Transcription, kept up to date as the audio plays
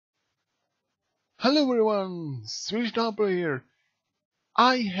Hello everyone, Swedish Opera here.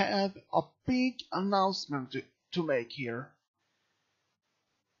 I have a big announcement to make here.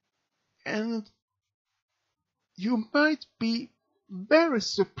 And you might be very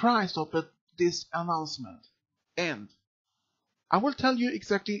surprised about this announcement. And I will tell you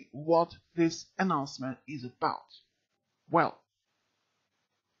exactly what this announcement is about. Well,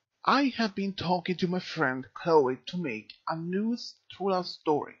 I have been talking to my friend Chloe to make a new true love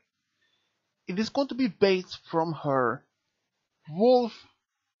story. It is going to be based from her Wolf,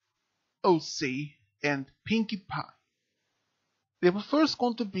 OC, and Pinkie Pie. They were first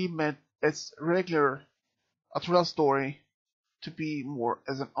going to be made as regular a true story to be more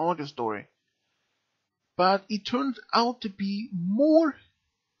as an audio story, but it turned out to be more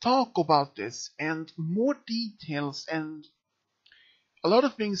talk about this and more details, and a lot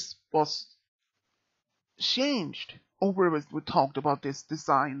of things was changed over when we talked about this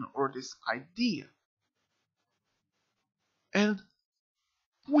design or this idea. And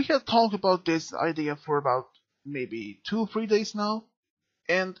we had talked about this idea for about maybe 2 or 3 days now,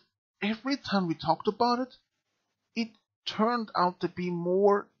 and every time we talked about it, it turned out to be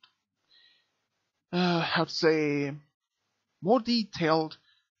more, how to say, more detailed,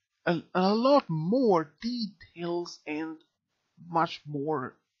 a lot more details, and much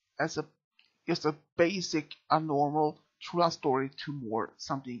more as a just a basic, a normal true story to more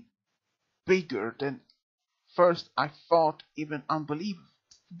something bigger than first I thought even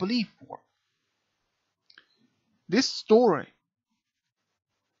believe for. This story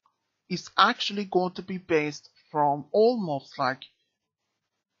is actually going to be based from almost like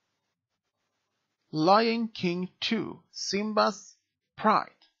Lion King 2, Simba's Pride.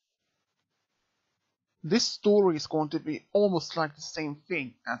 This story is going to be almost like the same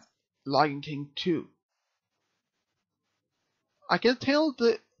thing as Lion King 2. I can tell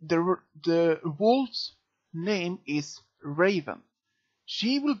the wolf's name is Raven.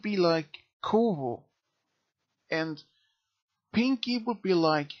 She will be like Kovo, and Pinkie will be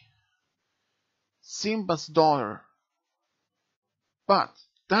like Simba's daughter. But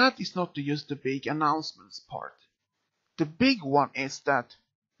that is not just the big announcements part. The big one is that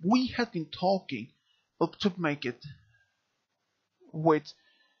we have been talking up to make it with,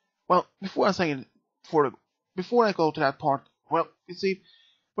 well, before I say it, before I go to that part, well, you see,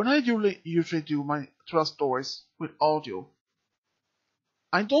 when I usually do my trust stories with audio,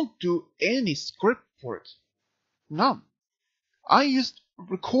 I don't do any script for it. None. I just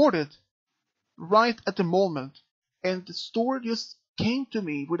record it right at the moment, and the story just came to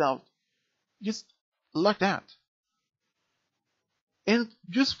me without, just like that. And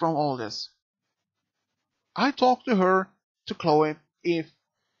just from all this, I talked to her, to Chloe, if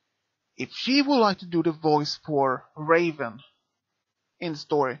she would like to do the voice for Raven in the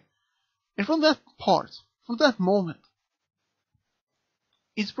story. And from that part, from that moment,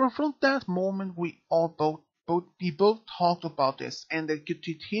 it's from that moment we both talked about this, and they could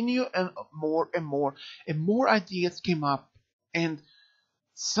continue, and more ideas came up, and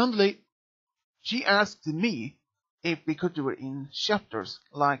suddenly she asked me if we could do it in chapters,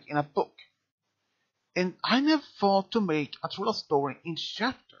 like in a book. And I never thought to make a true story in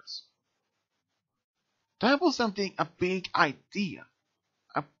chapters. That was something, a big idea.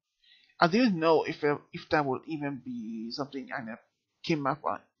 I, I didn't know if that would even be something I never came up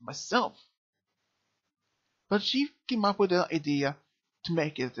with myself. But she came up with the idea to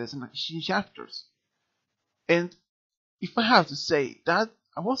make it as in chapters. And if I have to say, that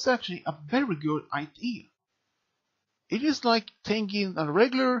was actually a very good idea. It is like taking a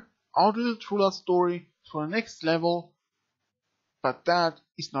regular audio true story to the next level, but that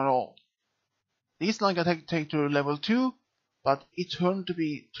is not all. It's like I take to level 2, but it turned to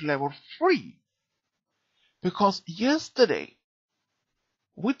be to level 3. Because yesterday,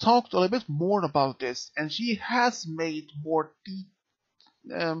 we talked a little bit more about this, and she has made more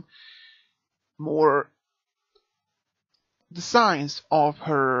designs of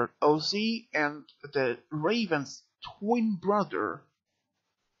her OC and the Raven's twin brother,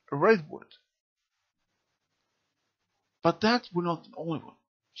 Redwood. But that will not be the only one.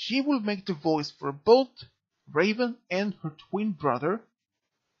 She will make the voice for both Raven and her twin brother,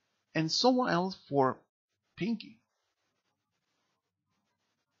 and someone else for Pinkie.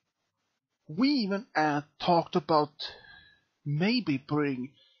 We even talked about maybe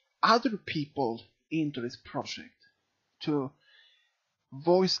bring other people into this project to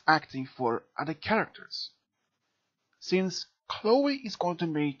voice acting for other characters. Since Chloe is going to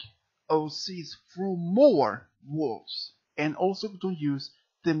make OCs through more wolves, and also to use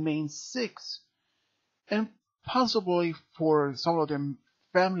the main 6, and possibly for some of them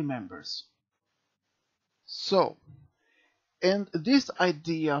family members. So, and this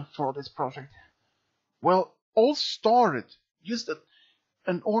idea for this project, well, all started just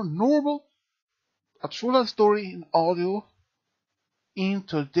an or normal a true life story in audio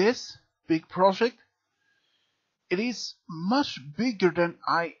into this big project. It is much bigger than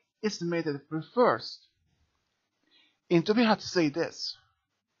I estimated at first. And to me, I have to say this: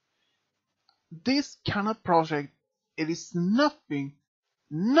 this kind of project, it is nothing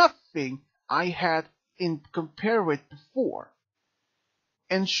I had in compare with before.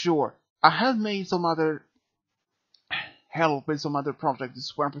 And sure, I have made some other help with some other projects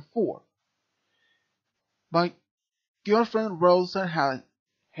as well before. My girlfriend Rosa had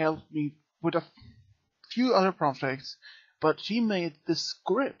helped me with a few other projects, but she made the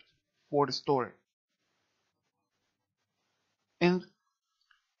script for the story. And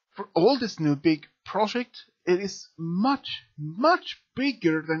for all this new big project, it is much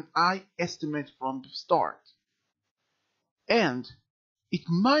bigger than I estimated from the start. And it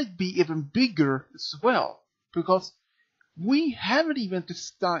might be even bigger as well, because we haven't even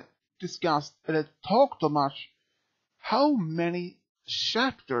discussed and talked so much how many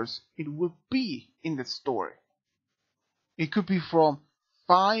chapters it will be in the story. It could be from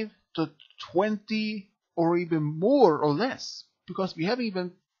 5 to 20 or even more or less, because we haven't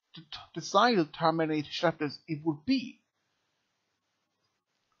even decided how many chapters it would be.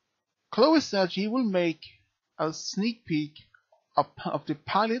 Chloe said she will make a sneak peek of the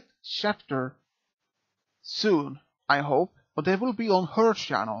pilot chapter soon, I hope, but they will be on her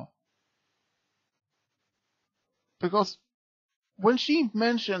channel. Because when she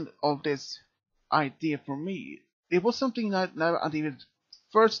mentioned of this idea for me, it was something that I even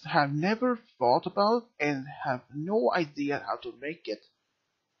first have never thought about and have no idea how to make it.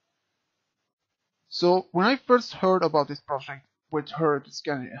 So when I first heard about this project with her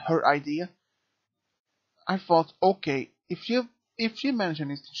idea, I thought, okay, if she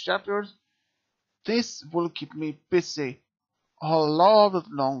mentioned these chapters, this will keep me busy a lot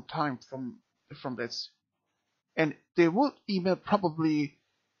of long time from this, and they would even probably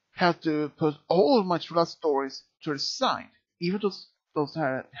have to put all my true stories to the side, even those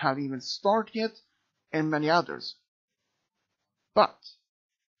have even started yet, and many others. But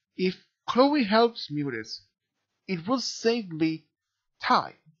if Chloe helps me with this, it will save me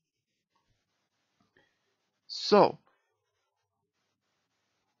time. So,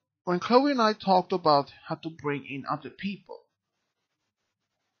 when Chloe and I talked about how to bring in other people,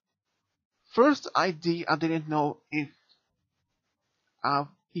 first idea I didn't know if I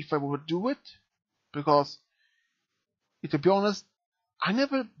would do it, because to be honest, I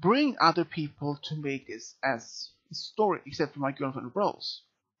never bring other people to make this as a story except for my girlfriend Rose.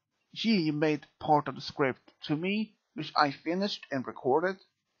 She made part of the script to me, which I finished and recorded,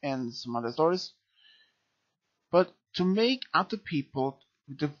 and some other stories. But to make other people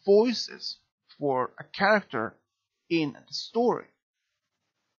the voices for a character in the story,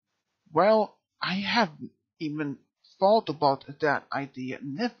 well, I haven't even thought about that idea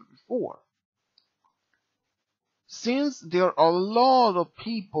never before. Since there are a lot of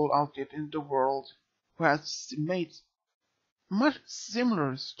people out there in the world who have made much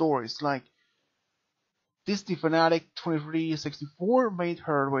similar stories, like Disney Fanatic 2364 made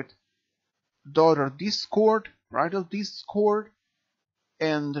her with Daughter Discord, Bridal Discord,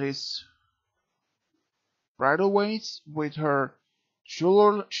 and there is Bridalways with her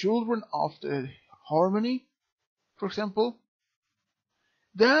Children of the Harmony, for example.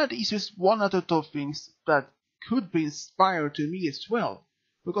 That is just one of the things that could be inspired to me as well,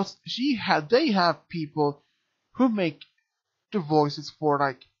 because they have people who make the voices for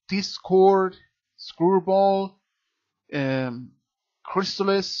like Discord, Screwball,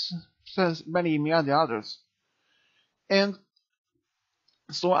 Chrysalis, many others. And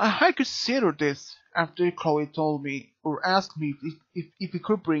so I considered this after Chloe told me or asked me if we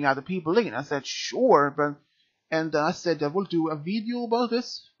could bring other people in. I said sure, and I said I will do a video about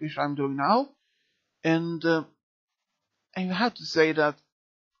this, which I'm doing now, and I have to say that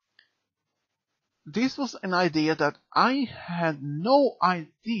this was an idea that I had no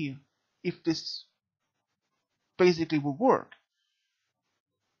idea if this basically would work,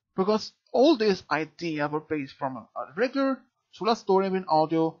 because all these ideas were based from a regular Sula story in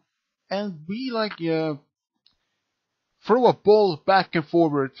audio, and we throw a ball back and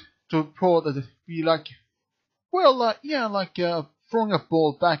forward to pro that we throwing a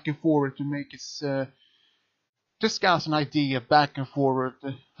ball back and forward to make us discuss an idea back and forward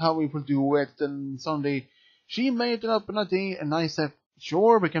how we will do it. And suddenly she made up an idea, and I said,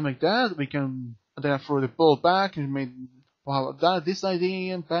 sure, we can make that. We can then throw the ball back and made this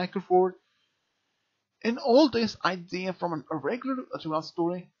idea and back and forth. And all this idea from a regular love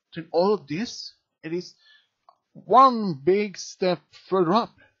story to all of this, it is one big step further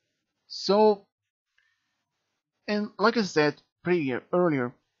up. So, and like I said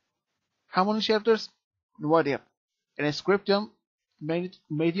earlier, how many chapters? No idea. Any script made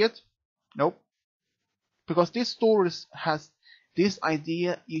yet? Nope. Because this story has this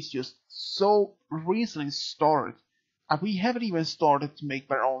idea is just so recently started, and we haven't even started to make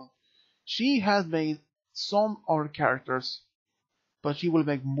our own. She has made some other characters, but she will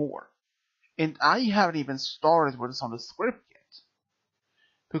make more. And I haven't even started with on the script yet.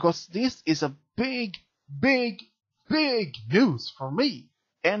 Because this is a big, big, big news for me.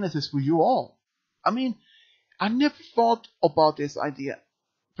 And it is for you all. I mean, I never thought about this idea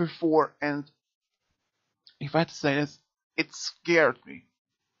before, and if I had to say this, it scared me.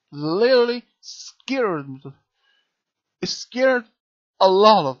 Literally scared me. It scared a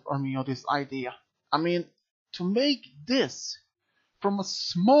lot of me of this idea. I mean, to make this from a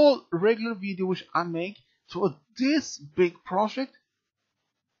small regular video which I make to this big project,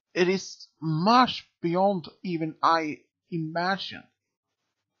 it is much beyond even I imagined.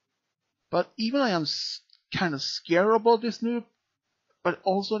 But even I am kind of scared about this new, but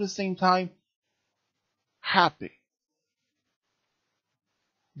also at the same time happy.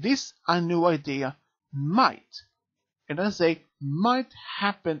 This a new idea might, and I say might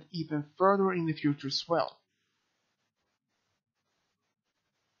happen even further in the future as well.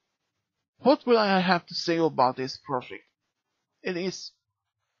 What will I have to say about this project? It is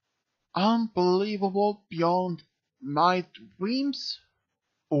unbelievable beyond my dreams,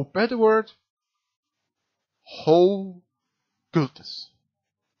 or better word, whole goodness.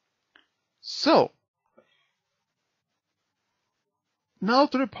 So, now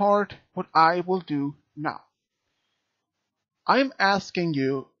to the part what I will do now. I'm asking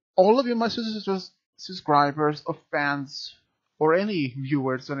you, all of you, my subscribers or fans, or any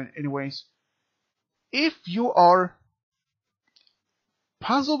viewers, anyways, if you are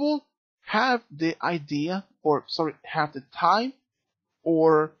possible, have the idea, or sorry, have the time,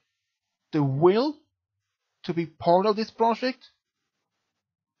 or the will to be part of this project,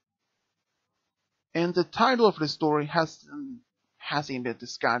 and the title of the story hasn't been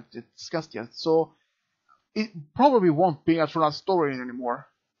discussed yet, so it probably won't be a Trollop story anymore.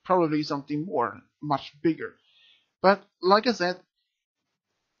 Probably something more, much bigger. But like I said,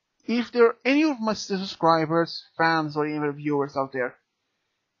 if there are any of my subscribers, fans, or even viewers out there,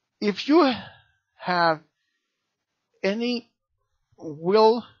 if you have any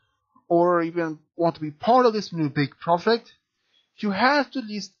will or even want to be part of this new big project, you have to at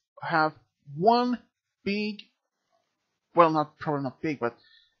least have one big, well, probably not big, but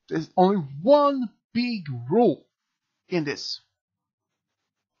there's only one big rule in this.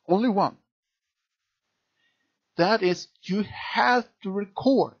 Only one. That is, you have to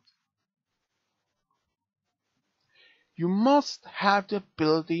record. You must have the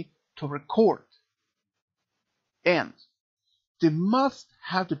ability to record. And they must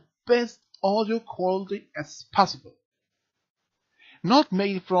have the best audio quality as possible. Not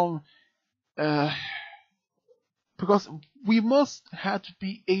made from because we must have to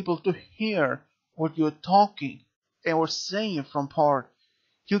be able to hear what you're talking and or saying from part.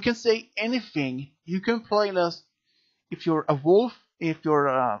 You can say anything. You can play as if you're a wolf, if you're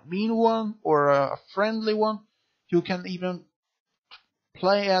a mean one or a friendly one. You can even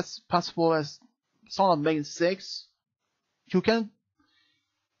play as possible as Son of Main 6. You can,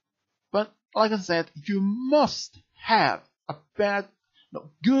 but like I said, you must have a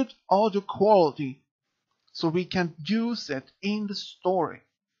good audio quality so we can use it in the story.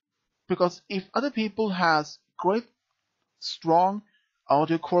 Because if other people has great, strong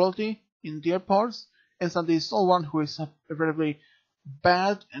audio quality in their parts, and suddenly someone who is a very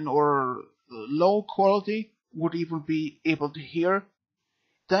bad and or low quality would even be able to hear,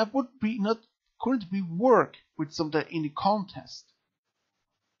 that would be not couldn't be work with something in the contest.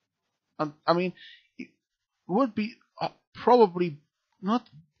 I mean, it would be probably not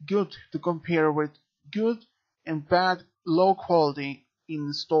good to compare with good and bad low quality in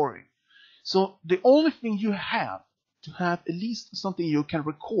the story. So the only thing you have to have at least something you can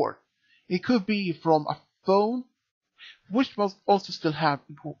record. It could be from a phone, which must also still have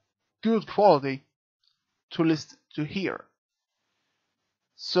good quality to listen to hear.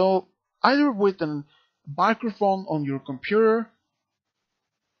 So either with a microphone on your computer,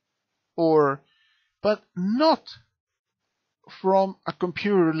 but not from a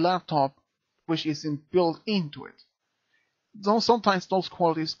computer laptop which is built into it. Though sometimes those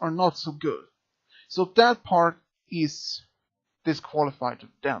qualities are not so good. So that part is disqualified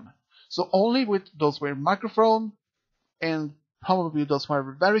then. So only with those with microphone and probably those who have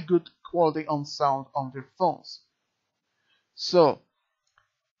very good quality on sound on their phones. So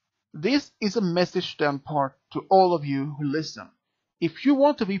this is a message then part to all of you who listen. If you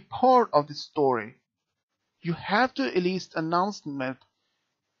want to be part of the story, you have to at least announce it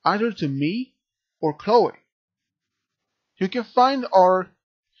either to me or Chloe. You can find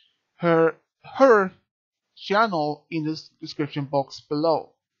her channel in the description box below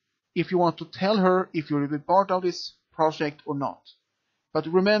if you want to tell her if you'll be part of this project or not. But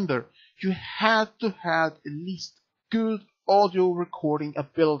remember, you have to have at least good audio recording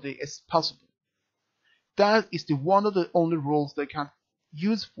ability as possible. That is one of the only rules they can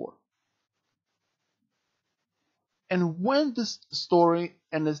use for. And when this story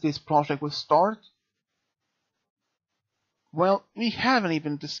and this project will start, well, we haven't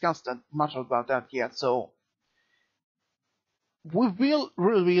even discussed that much about that yet, so we will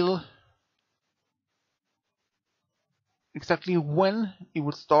reveal exactly when it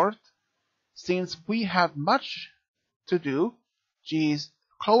will start, since we have much to do.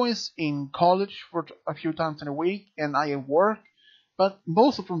 Chloe's in college for a few times in a week, and I at work, but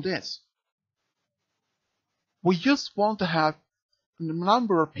mostly from this. We just want to have a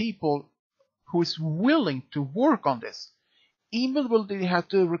number of people who is willing to work on this, even though they have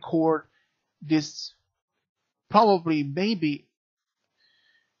to record this probably maybe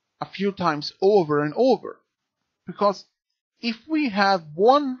a few times over and over. Because if we have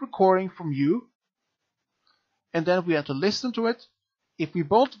one recording from you, and then we have to listen to it,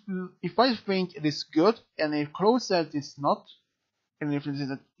 if I think it is good, and if Chloe says it's not, and if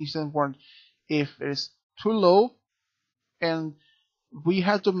it's too low, and we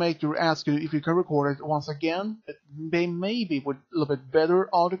had to ask you if you can record it once again, maybe with a little bit better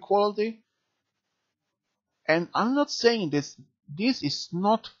audio quality. And I'm not saying this is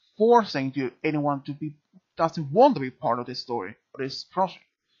not forcing anyone to be doesn't want to be part of this story or this project.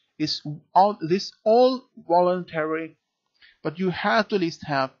 It's all voluntary, but you have to at least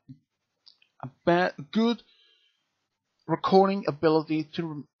have a good recording ability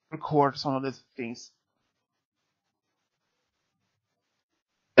to record some of these things.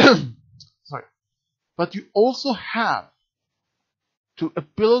 Sorry. But you also have the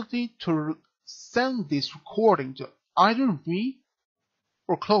ability to send this recording to either me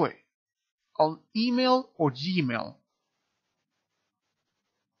or Chloe on email or Gmail.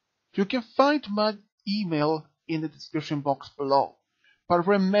 You can find my email in the description box below. But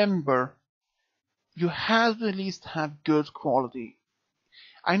remember, you have to at least have good quality.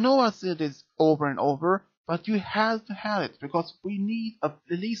 I know I said this over and over, but you have to have it because we need at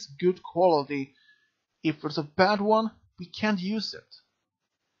least good quality. If it's a bad one, we can't use it.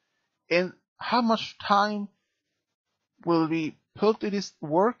 And how much time will we put in this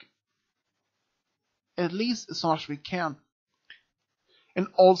work? At least as much as we can. And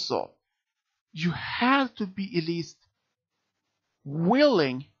also, you have to be at least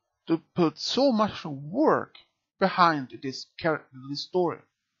willing to put so much work behind this story.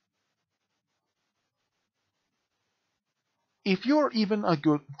 If you're even a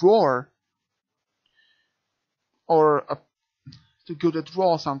good drawer or good at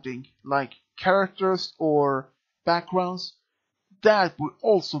draw something like characters or backgrounds, that would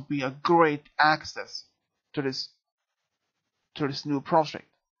also be a great access to this new project,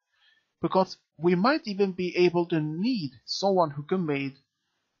 because we might even be able to need someone who can make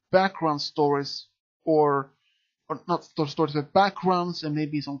background stories or not stories but backgrounds and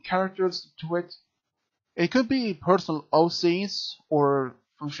maybe some characters to it. It could be personal OCs or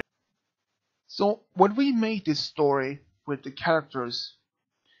from. So when we made this story with the characters,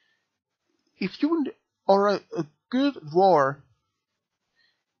 if you are a good drawer,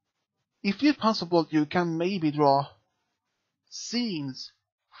 if it's possible, you can maybe draw scenes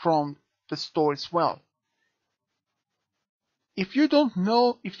from the story as well. If you don't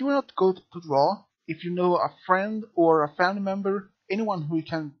know, if you're not good to draw, if you know a friend or a family member, anyone who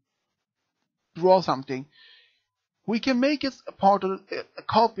can draw something, we can make it a part of a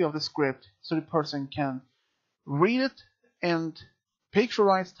copy of the script so the person can read it and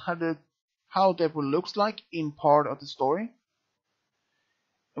picturize how that will looks like in part of the story.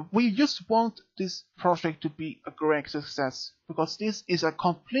 We just want this project to be a great success because this is a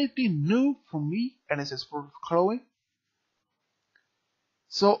completely new for me and this is for Chloe.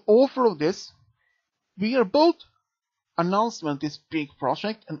 So over of this, we are both announcing this big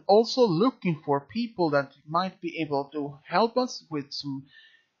project and also looking for people that might be able to help us with some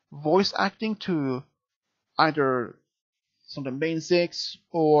voice acting to either some of the main six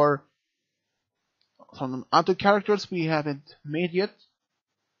or some other characters we haven't made yet.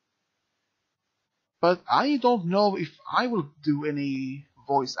 but I don't know if I will do any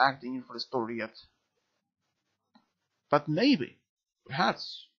voice acting for the story yet. But maybe,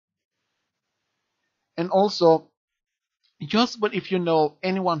 perhaps. And also, but if you know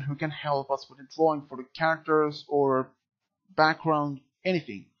anyone who can help us with the drawing for the characters or background,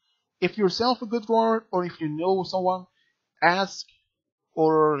 anything. If you're yourself a good drawer, or if you know someone, ask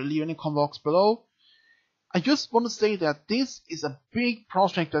or leave any comment box below. I just want to say that this is a big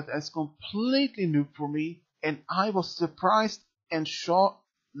project that is completely new for me, and I was surprised and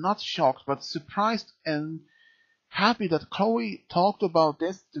not shocked, but surprised and happy that Chloe talked about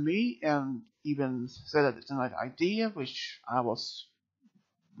this to me and even said that it's a nice idea, which I was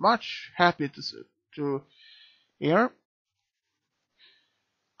much happy to hear.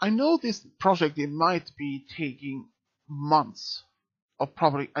 I know this project it might be taking months or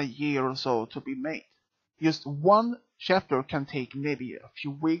probably a year or so to be made. Just one chapter can take maybe a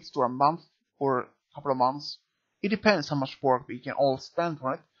few weeks to a month or a couple of months. It depends how much work we can all spend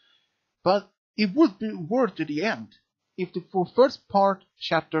on it. But it would be worth to the end. If the first part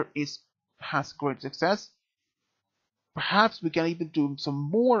chapter has great success, perhaps we can even do some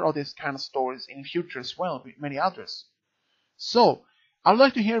more of this kind of stories in the future as well with many others. So, I'd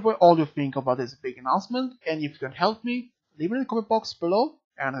like to hear what all you think about this big announcement, and if you can help me, leave it in the comment box below.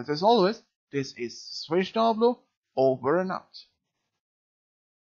 And as always, this is Swedish Diablo, over and out.